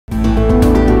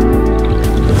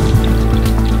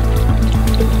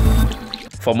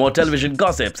For more television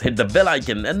gossips, hit the bell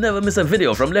icon and never miss a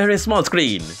video from Lehre Small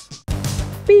Screen.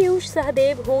 Piyush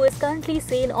Sahdev, who is currently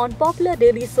seen on popular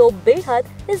daily soap Beyhadh,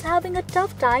 is having a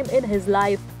tough time in his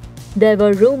life. There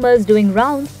were rumors doing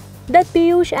rounds that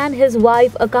Piyush and his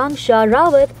wife Akangsha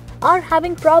Rawat are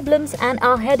having problems and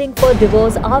are heading for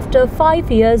divorce after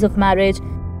 5 years of marriage.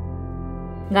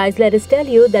 Guys, let us tell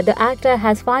you that the actor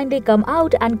has finally come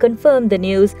out and confirmed the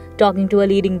news. Talking to a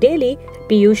leading daily,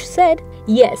 Piyush said,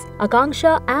 "Yes,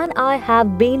 Akangsha and I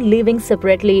have been living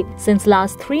separately since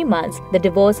last 3 months. The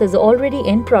divorce is already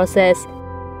in process."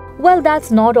 Well,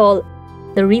 that's not all.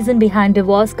 The reason behind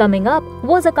divorce coming up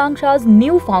was Akangsha's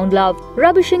newfound love.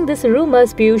 Rubbishing this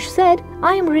rumors, Piyush said,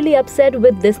 "I am really upset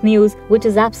with this news, which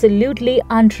is absolutely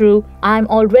untrue. I am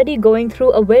already going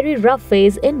through a very rough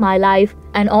phase in my life,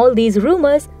 and all these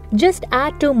rumors just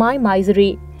add to my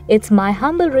misery. It's my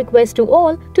humble request to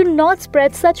all to not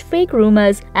spread such fake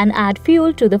rumors and add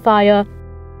fuel to the fire."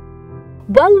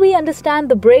 Well, we understand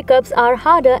the breakups are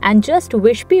harder and just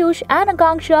wish Piyush and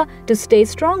Akangsha to stay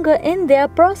stronger in their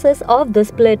process of the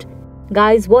split.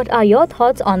 Guys, what are your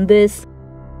thoughts on this?